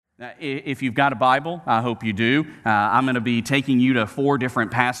If you've got a Bible, I hope you do. I'm going to be taking you to 4 different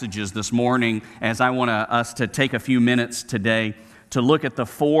passages this morning as I want us to take a few minutes today to look at the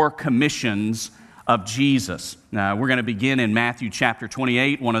 4 commissions of Jesus. We're going to begin in Matthew chapter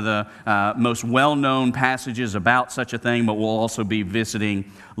 28, one of the most well-known passages about such a thing, but we'll also be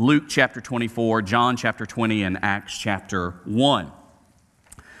visiting Luke chapter 24, John chapter 20, and Acts chapter 1.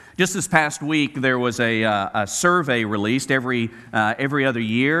 Just this past week, there was a survey released every other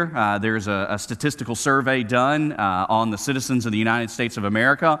year. There's a statistical survey done on the citizens of the United States of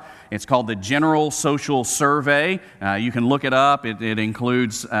America. It's called the General Social Survey. You can look it up. It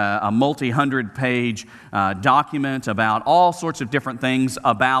includes a multi-hundred-page document about all sorts of different things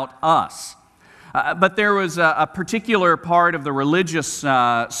about us. But there was a particular part of the religious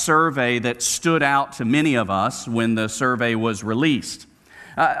survey that stood out to many of us when the survey was released.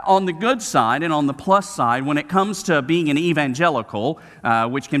 On the good side and on the plus side, when it comes to being an evangelical,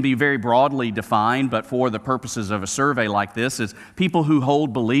 which can be very broadly defined, but for the purposes of a survey like this, is people who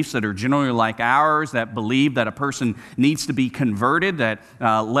hold beliefs that are generally like ours, that believe that a person needs to be converted, that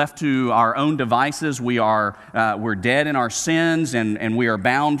left to our own devices, we're dead in our sins and we are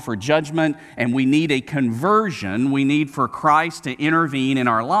bound for judgment, and we need a conversion. We need for Christ to intervene in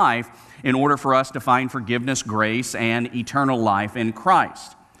our life in order for us to find forgiveness, grace, and eternal life in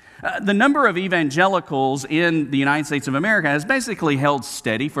Christ. The number of evangelicals in the United States of America has basically held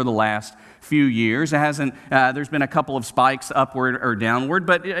steady for the last few years. It hasn't. There's been a couple of spikes upward or downward,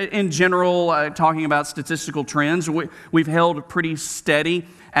 but in general, talking about statistical trends, we've held pretty steady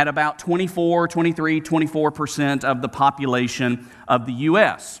at about 24% of the population of the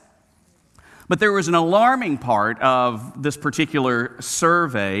U.S. But there was an alarming part of this particular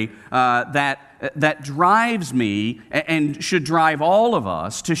survey that drives me and should drive all of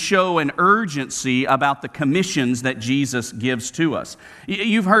us to show an urgency about the commissions that Jesus gives to us.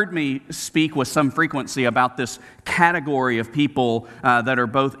 You've heard me speak with some frequency about this category of people that are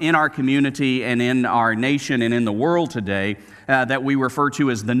both in our community and in our nation and in the world today that we refer to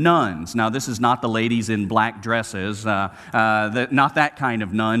as the nuns. Now, this is not the ladies in black dresses, not that kind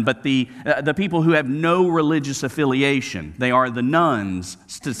of nun, but the people who have no religious affiliation. They are the nuns,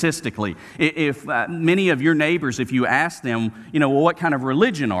 statistically. If many of your neighbors, if you ask them, well, what kind of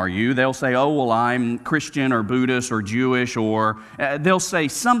religion are you? They'll say, oh, well, I'm Christian or Buddhist or Jewish, or they'll say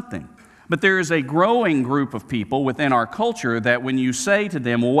something. But there is a growing group of people within our culture that when you say to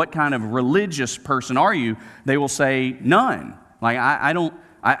them, well, what kind of religious person are you? They will say, none. Like, I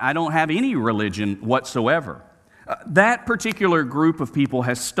don't have any religion whatsoever. That particular group of people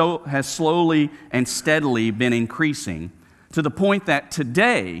has slowly and steadily been increasing to the point that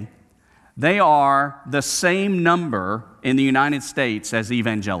today they are the same number in the United States as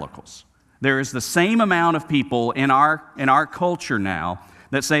evangelicals. There is the same amount of people in our culture now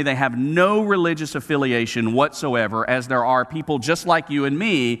that say they have no religious affiliation whatsoever, as there are people just like you and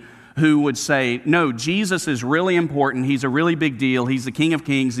me who would say, no, Jesus is really important, he's a really big deal, he's the King of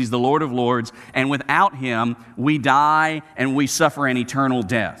Kings, he's the Lord of Lords, and without him, we die and we suffer an eternal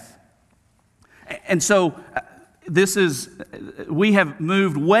death. And so, we have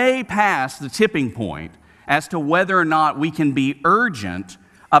moved way past the tipping point as to whether or not we can be urgent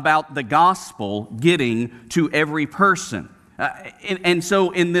about the gospel getting to every person. And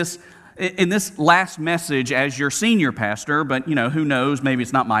so in this last message as your senior pastor, but who knows, maybe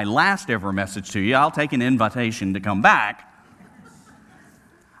it's not my last ever message to you. I'll take an invitation to come back.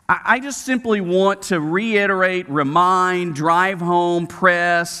 I just simply want to reiterate, remind, drive home,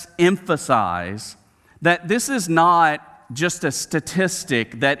 press, emphasize that this is not just a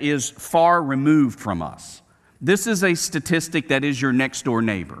statistic that is far removed from us. This is a statistic that is your next door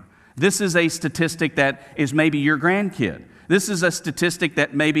neighbor. This is a statistic that is maybe your grandkid. This is a statistic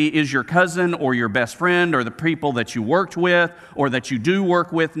that maybe is your cousin or your best friend or the people that you worked with or that you do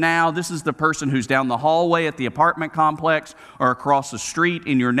work with now. This is the person who's down the hallway at the apartment complex or across the street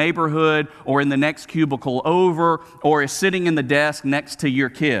in your neighborhood or in the next cubicle over or is sitting in the desk next to your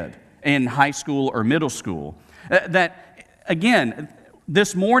kid in high school or middle school. That, again,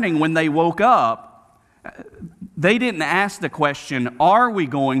 this morning when they woke up, they didn't ask the question, are we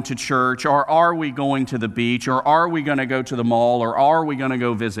going to church, or are we going to the beach, or are we going to go to the mall, or are we going to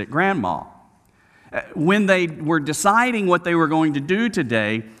go visit grandma? When they were deciding what they were going to do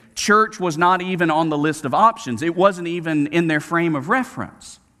today, church was not even on the list of options. It wasn't even in their frame of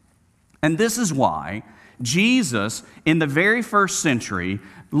reference. And this is why Jesus, in the very first century,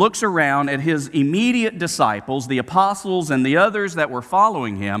 looks around at his immediate disciples, the apostles and the others that were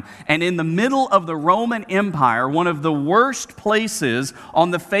following him, and in the middle of the Roman Empire, one of the worst places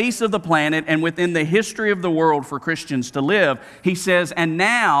on the face of the planet and within the history of the world for Christians to live, he says, "And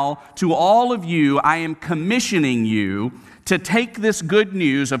now to all of you, I am commissioning you to take this good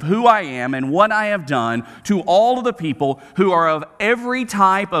news of who I am and what I have done to all of the people who are of every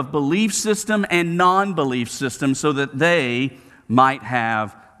type of belief system and non-belief system, so that they might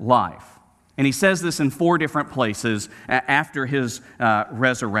have life." And he says this in 4 different places after his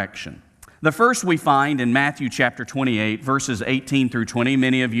resurrection. The first we find in Matthew chapter 28, verses 18 through 20.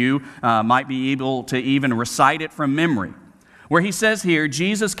 Many of you might be able to even recite it from memory, where he says here,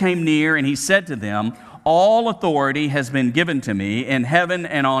 "Jesus came near and he said to them, 'All authority has been given to me in heaven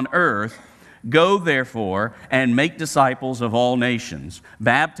and on earth. Go, therefore, and make disciples of all nations,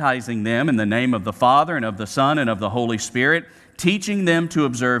 baptizing them in the name of the Father and of the Son and of the Holy Spirit, teaching them to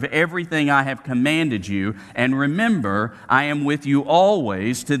observe everything I have commanded you. And remember, I am with you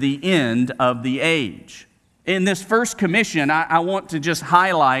always to the end of the age.'" In this first commission, I want to just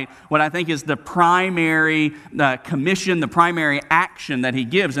highlight what I think is the primary commission, the primary action that he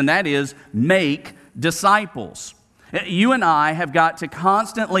gives, and that is make disciples. You and I have got to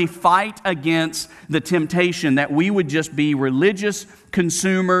constantly fight against the temptation that we would just be religious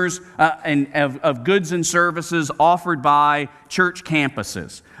consumers of goods and services offered by church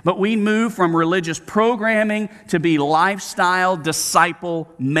campuses. But we move from religious programming to be lifestyle disciple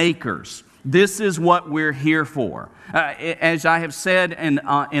makers. This is what we're here for. As I have said in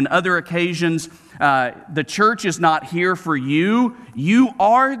other occasions, the church is not here for you. You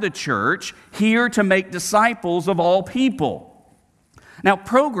are the church, here to make disciples of all people. Now,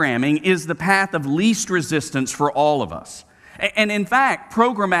 programming is the path of least resistance for all of us. And in fact,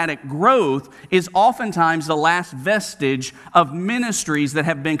 programmatic growth is oftentimes the last vestige of ministries that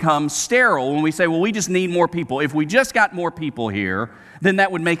have become sterile when we say, well, we just need more people. If we just got more people here, then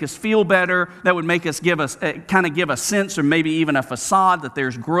that would make us feel better. That would make us give a sense or maybe even a facade that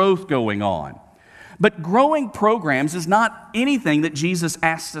there's growth going on. But growing programs is not anything that Jesus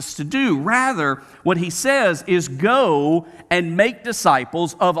asks us to do. Rather, what he says is go and make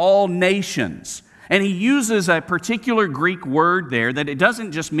disciples of all nations. And he uses a particular Greek word there that it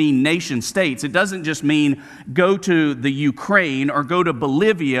doesn't just mean nation states. It doesn't just mean go to the Ukraine or go to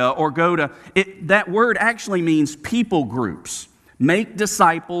Bolivia or go to... That word actually means people groups. Make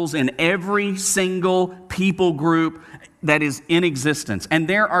disciples in every single people group that is in existence. And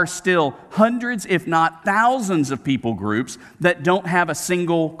there are still hundreds, if not thousands, of people groups that don't have a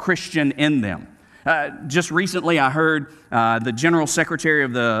single Christian in them. Just recently, I heard the general secretary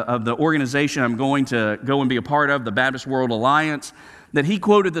of the organization I'm going to go and be a part of, the Baptist World Alliance, that he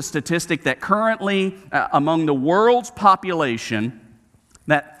quoted the statistic that currently among the world's population,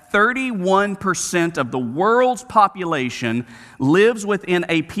 that 31% of the world's population lives within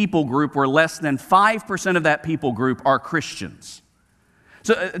a people group where less than 5% of that people group are Christians.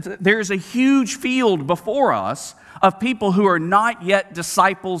 So there's a huge field before us of people who are not yet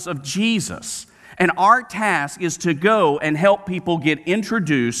disciples of Jesus. And our task is to go and help people get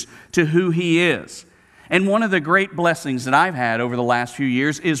introduced to who he is. And one of the great blessings that I've had over the last few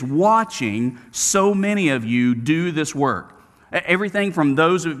years is watching so many of you do this work. Everything from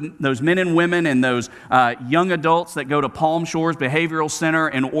those men and women and those young adults that go to Palm Shores Behavioral Center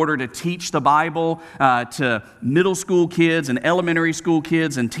in order to teach the Bible, to middle school kids and elementary school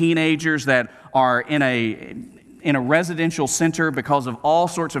kids and teenagers that are in a residential center because of all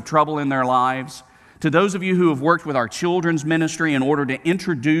sorts of trouble in their lives, to those of you who have worked with our children's ministry in order to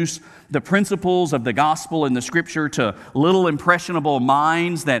introduce the principles of the gospel and the scripture to little impressionable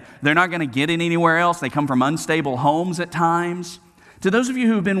minds that they're not going to get in anywhere else. They come from unstable homes at times. To those of you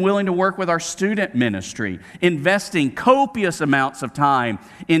who have been willing to work with our student ministry, investing copious amounts of time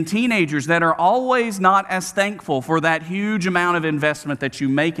in teenagers that are always not as thankful for that huge amount of investment that you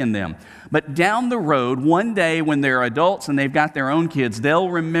make in them. But down the road, one day when they're adults and they've got their own kids,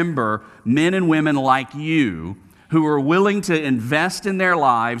 they'll remember men and women like you who are willing to invest in their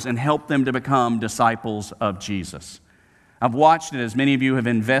lives and help them to become disciples of Jesus. I've watched it as many of you have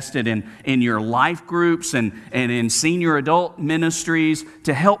invested in your life groups and in senior adult ministries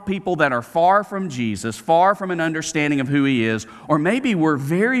to help people that are far from Jesus, far from an understanding of who he is, or maybe were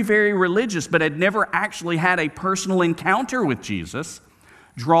very, very religious but had never actually had a personal encounter with Jesus,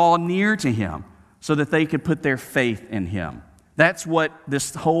 draw near to him so that they could put their faith in him. That's what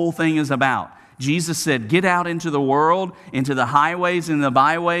this whole thing is about. Jesus said, get out into the world, into the highways and the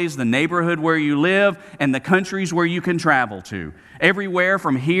byways, the neighborhood where you live, and the countries where you can travel to. Everywhere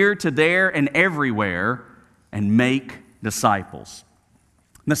from here to there and everywhere, and make disciples.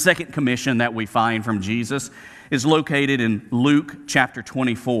 The second commission that we find from Jesus is located in Luke chapter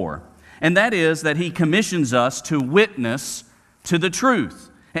 24. And that is that he commissions us to witness to the truth.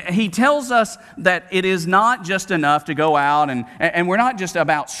 He tells us that it is not just enough to go out and we're not just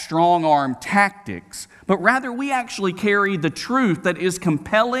about strong-arm tactics, but rather we actually carry the truth that is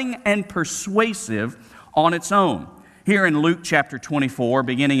compelling and persuasive on its own. Here in Luke chapter 24,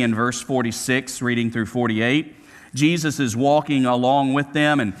 beginning in verse 46, reading through 48, Jesus is walking along with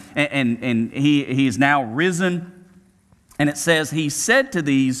them and he is now risen. And it says, he said to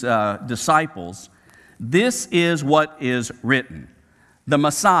these disciples, "This is what is written. The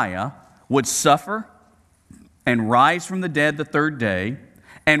Messiah would suffer and rise from the dead the third day,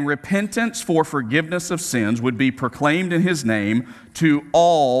 and repentance for forgiveness of sins would be proclaimed in his name to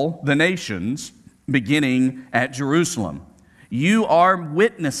all the nations, beginning at Jerusalem. You are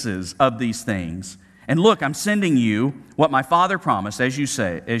witnesses of these things. And look, I'm sending you what my Father promised, as you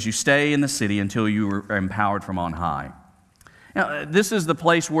stay in the city until you are empowered from on high." Now, this is the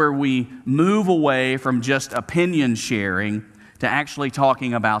place where we move away from just opinion sharing to actually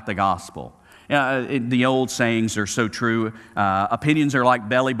talking about the gospel. The old sayings are so true. Opinions are like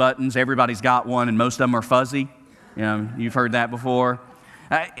belly buttons. Everybody's got one, and most of them are fuzzy. You've heard that before.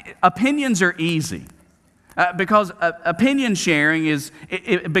 Opinions are easy because opinion sharing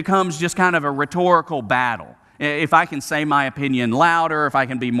it becomes just kind of a rhetorical battle. If I can say my opinion louder, if I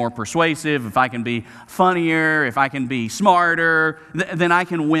can be more persuasive, if I can be funnier, if I can be smarter, then I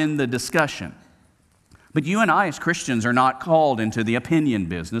can win the discussion. But you and I as Christians are not called into the opinion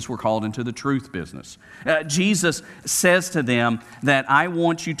business. We're called into the truth business. Jesus says to them that I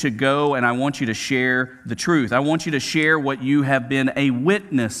want you to go and I want you to share the truth. I want you to share what you have been a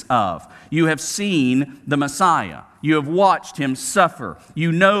witness of. You have seen the Messiah. You have watched him suffer.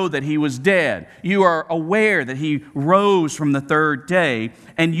 You know that he was dead. You are aware that he rose from the third day,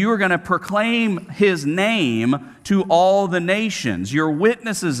 and you are going to proclaim his name to all the nations. You're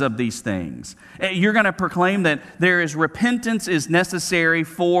witnesses of these things. You're going to proclaim that repentance is necessary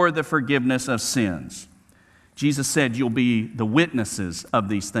for the forgiveness of sins. Jesus said you'll be the witnesses of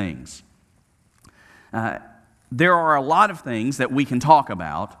these things. There are a lot of things that we can talk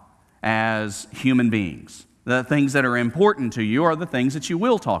about as human beings. The things that are important to you are the things that you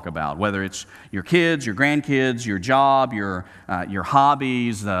will talk about, whether it's your kids, your grandkids, your job, your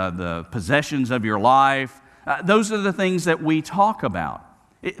hobbies, the possessions of your life. Those are the things that we talk about.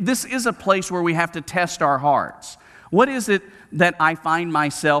 This is a place where we have to test our hearts. What is it that I find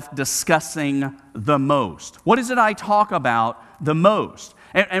myself discussing the most? What is it I talk about the most?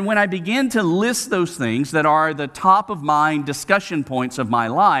 And when I begin to list those things that are the top of mind discussion points of my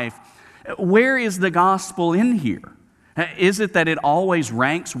life, where is the gospel in here? Is it that it always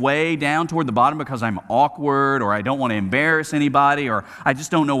ranks way down toward the bottom because I'm awkward or I don't want to embarrass anybody or I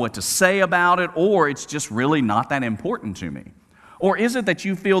just don't know what to say about it, or it's just really not that important to me? Or is it that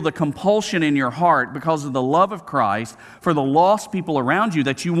you feel the compulsion in your heart because of the love of Christ for the lost people around you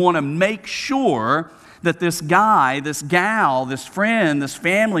that you want to make sure that this guy, this gal, this friend, this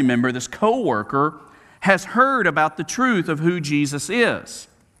family member, this coworker has heard about the truth of who Jesus is?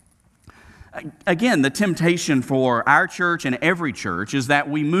 Again, the temptation for our church and every church is that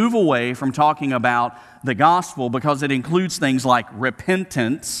we move away from talking about the gospel because it includes things like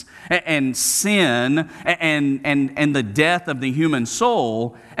repentance and sin and the death of the human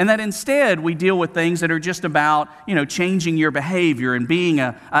soul, and that instead we deal with things that are just about, changing your behavior and being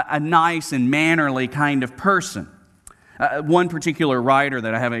a nice and mannerly kind of person. One particular writer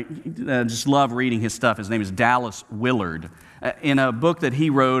that I just love reading his stuff, his name is Dallas Willard. In a book that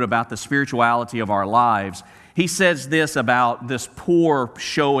he wrote about the spirituality of our lives, he says this about this poor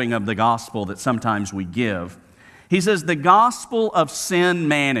showing of the gospel that sometimes we give. He says, the gospel of sin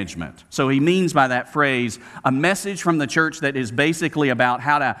management. So he means by that phrase a message from the church that is basically about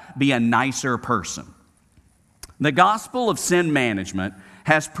how to be a nicer person. The gospel of sin management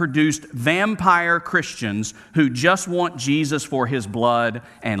has produced vampire Christians who just want Jesus for his blood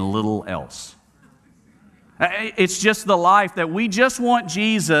and little else. It's just the life that we just want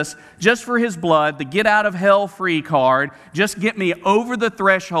Jesus just for his blood, the get out of hell free card, just get me over the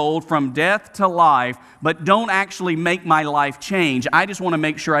threshold from death to life, but don't actually make my life change. I just want to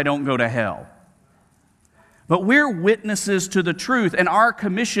make sure I don't go to hell. But we're witnesses to the truth, and our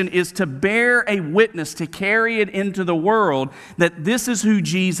commission is to bear a witness, to carry it into the world that this is who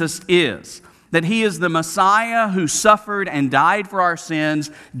Jesus is. That he is the Messiah who suffered and died for our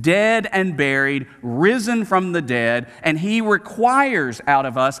sins, dead and buried, risen from the dead, and he requires out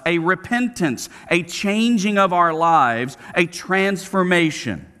of us a repentance, a changing of our lives, a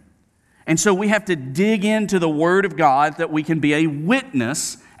transformation. And so we have to dig into the Word of God that we can be a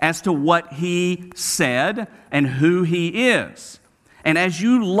witness as to what He said and who He is. And as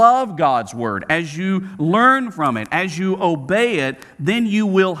you love God's Word, as you learn from it, as you obey it, then you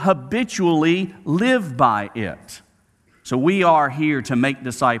will habitually live by it. So we are here to make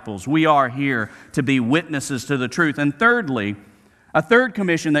disciples. We are here to be witnesses to the truth. And thirdly, a third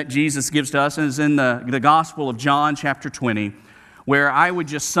commission that Jesus gives to us is in the Gospel of John chapter 20, where I would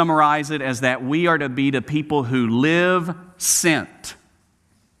just summarize it as that we are to be the people who live sent.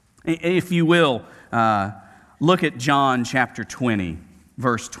 If you will, look at John chapter 20,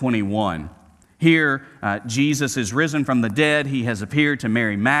 verse 21. Here, Jesus is risen from the dead. He has appeared to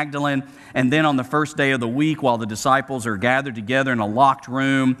Mary Magdalene. And then on the first day of the week, while the disciples are gathered together in a locked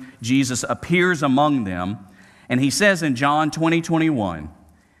room, Jesus appears among them. And he says in John 20:21,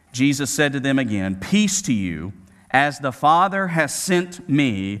 Jesus said to them again, "Peace to you. As the Father has sent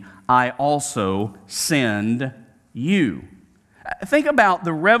me, I also send you." Think about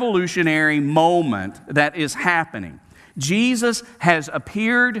the revolutionary moment that is happening. Jesus has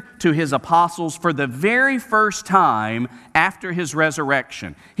appeared to His apostles for the very first time after His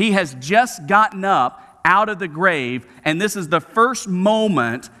resurrection. He has just gotten up out of the grave, and this is the first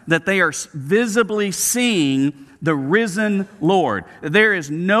moment that they are visibly seeing the risen Lord. There is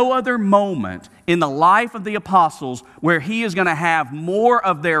no other moment in the life of the apostles where He is going to have more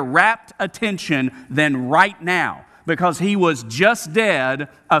of their rapt attention than right now, because He was just dead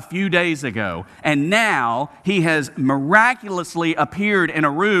a few days ago. And now He has miraculously appeared in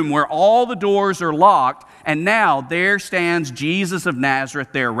a room where all the doors are locked. And now there stands Jesus of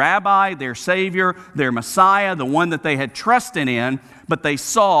Nazareth, their rabbi, their Savior, their Messiah, the one that they had trusted in, but they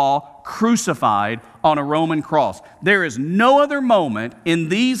saw crucified on a Roman cross. There is no other moment in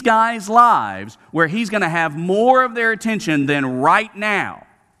these guys' lives where He's going to have more of their attention than right now.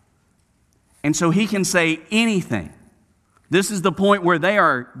 And so He can say anything. This is the point where they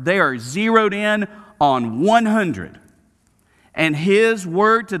are zeroed in on 100. And His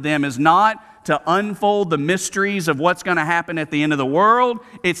word to them is not to unfold the mysteries of what's going to happen at the end of the world.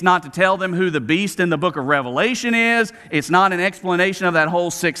 It's not to tell them who the beast in the book of Revelation is. It's not an explanation of that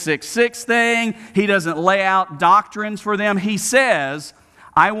whole 666 thing. He doesn't lay out doctrines for them. He says,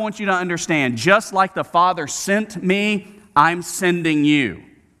 I want you to understand, just like the Father sent me, I'm sending you.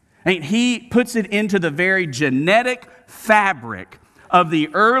 And He puts it into the very genetic fabric of the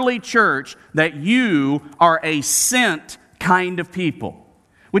early church that you are a sent kind of people.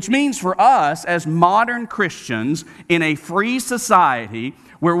 Which means for us as modern Christians in a free society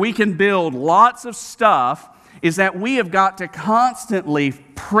where we can build lots of stuff, is that we have got to constantly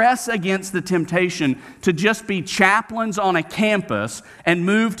press against the temptation to just be chaplains on a campus and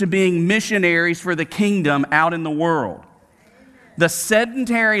move to being missionaries for the kingdom out in the world. The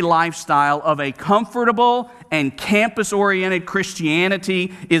sedentary lifestyle of a comfortable and campus-oriented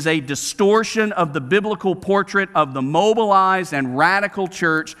Christianity is a distortion of the biblical portrait of the mobilized and radical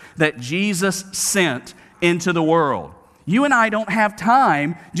church that Jesus sent into the world. You and I don't have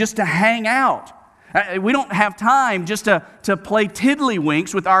time just to hang out. We don't have time just to play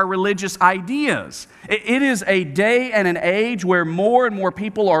tiddlywinks with our religious ideas. It is a day and an age where more and more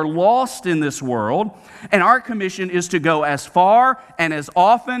people are lost in this world, and our commission is to go as far and as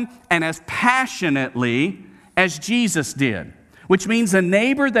often and as passionately as Jesus did, which means a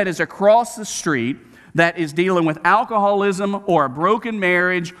neighbor that is across the street that is dealing with alcoholism or a broken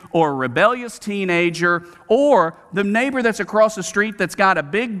marriage or a rebellious teenager, or the neighbor that's across the street that's got a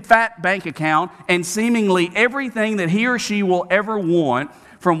big fat bank account and seemingly everything that he or she will ever want,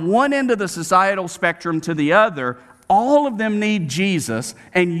 from one end of the societal spectrum to the other, all of them need Jesus,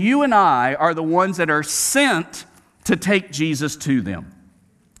 and you and I are the ones that are sent to take Jesus to them.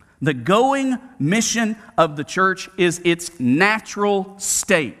 The going mission of the church is its natural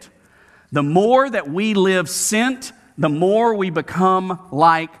state. The more that we live sent, the more we become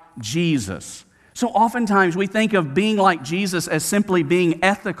like Jesus. So oftentimes we think of being like Jesus as simply being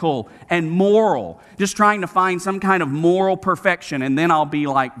ethical and moral, just trying to find some kind of moral perfection, and then I'll be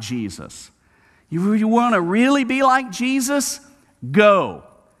like Jesus. You want to really be like Jesus? Go.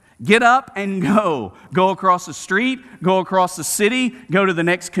 Get up and go. Go across the street, go across the city, go to the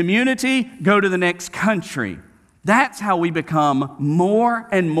next community, go to the next country. That's how we become more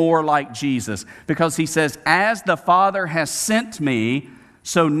and more like Jesus, because He says, as the Father has sent me,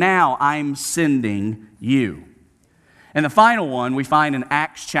 so now I'm sending you. And the final one we find in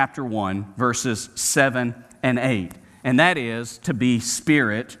Acts chapter 1, verses 7 and 8, and that is to be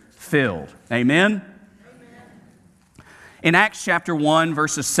Spirit-filled. Amen? In Acts chapter 1,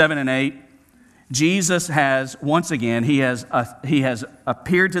 verses 7 and 8, Jesus has, once again, he has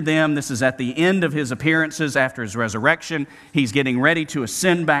appeared to them. This is at the end of his appearances after his resurrection. He's getting ready to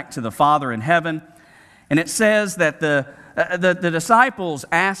ascend back to the Father in heaven. And it says that the disciples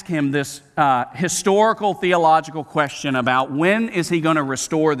ask him this historical theological question about when is he going to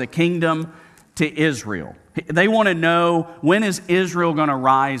restore the kingdom to Israel. They want to know, when is Israel going to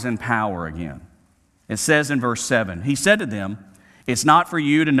rise in power again? It says in verse 7, he said to them, "It's not for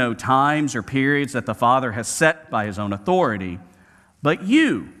you to know times or periods that the Father has set by his own authority, but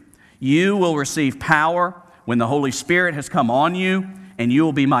you will receive power when the Holy Spirit has come on you, and you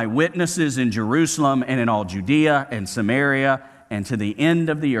will be my witnesses in Jerusalem and in all Judea and Samaria and to the end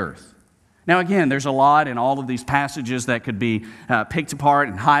of the earth." Now again, there's a lot in all of these passages that could be picked apart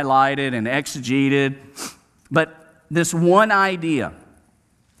and highlighted and exegeted, but this one idea,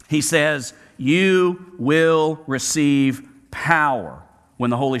 he says, you will receive power when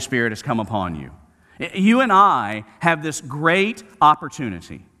the Holy Spirit has come upon you. You and I have this great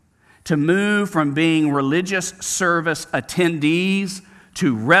opportunity to move from being religious service attendees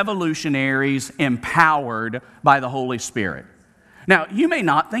to revolutionaries empowered by the Holy Spirit. Now, you may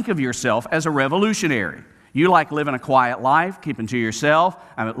not think of yourself as a revolutionary. You like living a quiet life, keeping to yourself.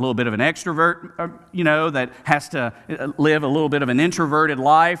 I'm a little bit of an extrovert, that has to live a little bit of an introverted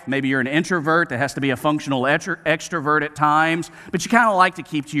life. Maybe you're an introvert that has to be a functional extrovert at times, but you kind of like to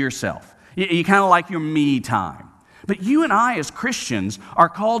keep to yourself. You kind of like your me time. But you and I as Christians are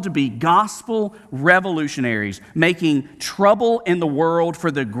called to be gospel revolutionaries, making trouble in the world for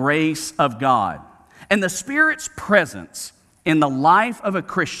the grace of God. And the Spirit's presence in the life of a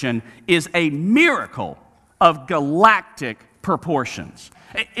Christian is a miracle of galactic proportions.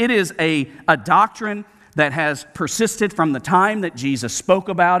 It is a doctrine that has persisted from the time that Jesus spoke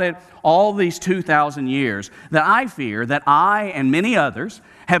about it, all these 2,000 years, that I fear that I and many others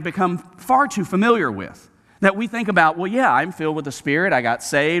have become far too familiar with. That we think about, well, yeah, I'm filled with the Spirit, I got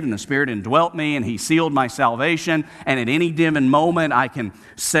saved, and the Spirit indwelt me, and He sealed my salvation, and at any given moment I can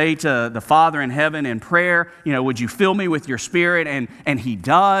say to the Father in heaven in prayer, would you fill me with your Spirit? And He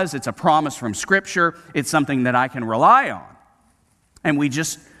does. It's a promise from Scripture. It's something that I can rely on. And we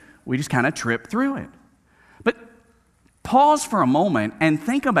just kind of trip through it. But pause for a moment and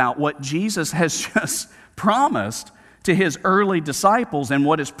think about what Jesus has just promised to His early disciples and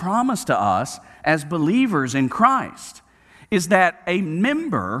what is promised to us as believers in Christ, is that a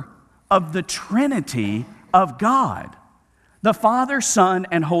member of the Trinity of God, the Father, Son,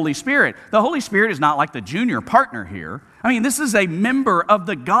 and Holy Spirit. The Holy Spirit is not like the junior partner here. This is a member of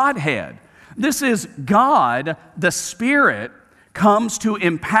the Godhead. This is God, the Spirit, comes to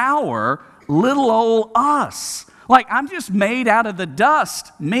empower little old us. Like, I'm just made out of the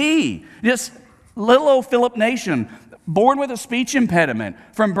dust, me. Just little old Philip Nation, born with a speech impediment,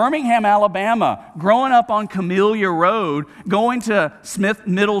 from Birmingham, Alabama, growing up on Camellia Road, going to Smith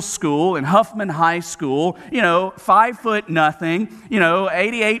Middle School and Huffman High School, 5 foot nothing,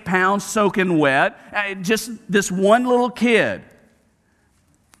 88 pounds soaking wet, just this one little kid.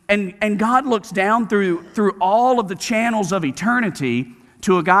 And God looks down through all of the channels of eternity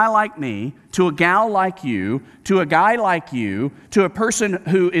to a guy like me, to a gal like you, to a guy like you, to a person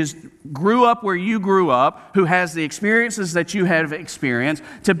who grew up where you grew up, who has the experiences that you have experienced,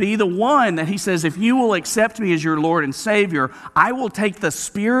 to be the one that He says, if you will accept me as your Lord and Savior, I will take the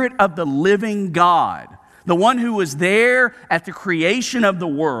Spirit of the living God, the one who was there at the creation of the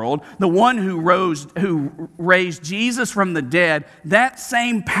world, the one who raised Jesus from the dead, that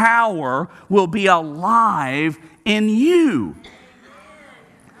same power will be alive in you.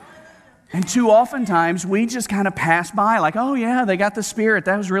 And too oftentimes, we just kind of pass by like, oh yeah, they got the Spirit.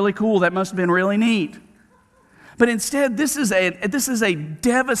 That was really cool. That must have been really neat. But instead, this is a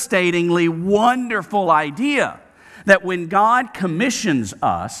devastatingly wonderful idea that when God commissions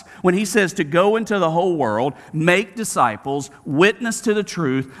us, when He says to go into the whole world, make disciples, witness to the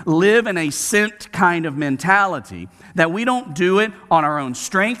truth, live in a sent kind of mentality, that we don't do it on our own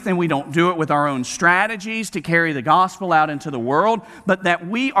strength and we don't do it with our own strategies to carry the gospel out into the world, but that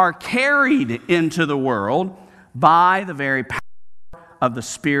we are carried into the world by the very power of the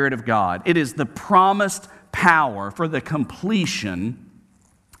Spirit of God. It is the promised power for the completion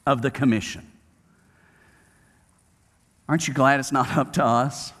of the commission. Aren't you glad it's not up to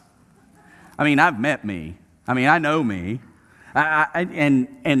us? I've met me. I know me.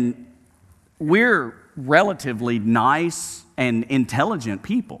 And we're relatively nice and intelligent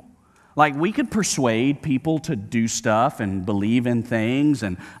people. Like, we could persuade people to do stuff and believe in things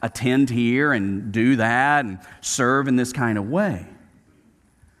and attend here and do that and serve in this kind of way.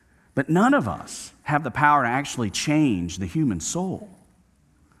 But none of us have the power to actually change the human soul.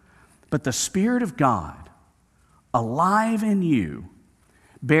 but the Spirit of God alive in you,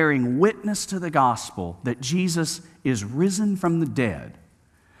 bearing witness to the gospel that Jesus is risen from the dead,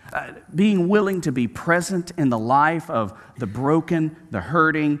 being willing to be present in the life of the broken, the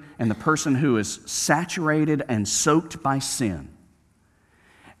hurting, and the person who is saturated and soaked by sin,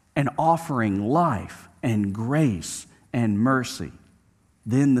 and offering life and grace and mercy,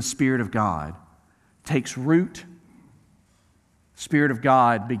 then the Spirit of God takes root. The Spirit of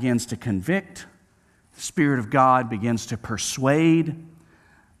God begins to convict. The Spirit of God begins to persuade.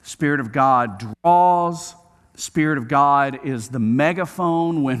 The Spirit of God draws. The Spirit of God is the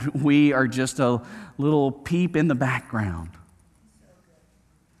megaphone when we are just a little peep in the background.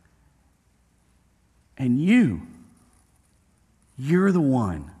 And you're the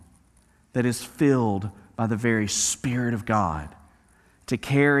one that is filled by the very Spirit of God to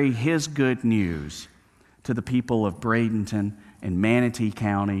carry His good news to the people of Bradenton and Manatee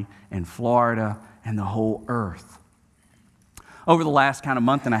County and Florida and the whole earth. Over the last kind of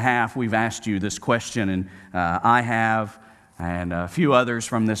month and a half, we've asked you this question, and I have, and a few others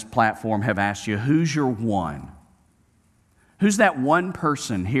from this platform have asked you, who's your one? Who's that one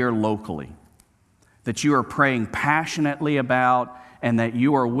person here locally that you are praying passionately about and that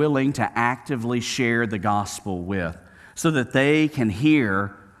you are willing to actively share the gospel with so that they can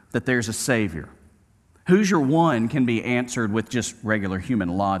hear that there's a Savior? Who's your one can be answered with just regular human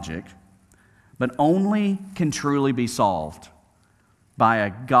logic, but only can truly be solved by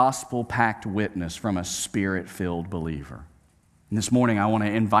a gospel-packed witness from a Spirit-filled believer. And this morning I want to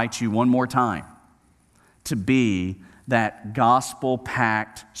invite you one more time to be that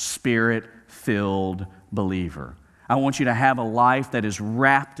gospel-packed, Spirit-filled believer. I want you to have a life that is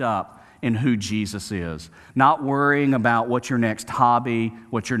wrapped up in who Jesus is. Not worrying about what's your next hobby,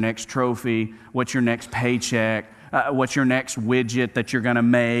 what's your next trophy, what's your next paycheck, what's your next widget that you're going to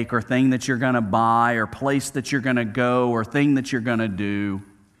make or thing that you're going to buy or place that you're going to go or thing that you're going to do.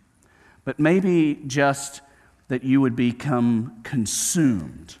 But maybe just that you would become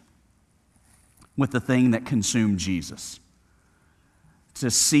consumed with the thing that consumed Jesus. To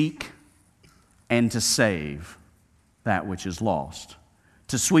seek and to save that which is lost.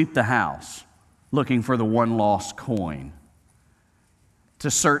 To sweep the house, looking for the one lost coin. To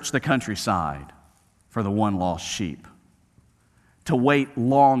search the countryside for the one lost sheep. To wait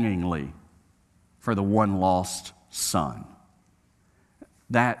longingly for the one lost son.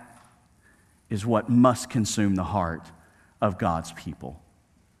 That is what must consume the heart of God's people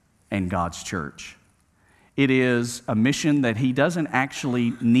and God's church. It is a mission that He doesn't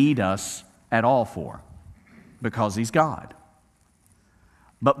actually need us at all for, because He's God.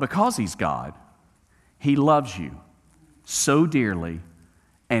 But because He's God, He loves you so dearly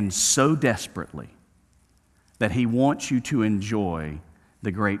and so desperately that He wants you to enjoy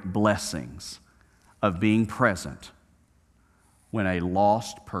the great blessings of being present when a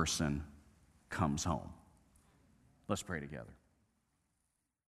lost person comes home. Let's pray together.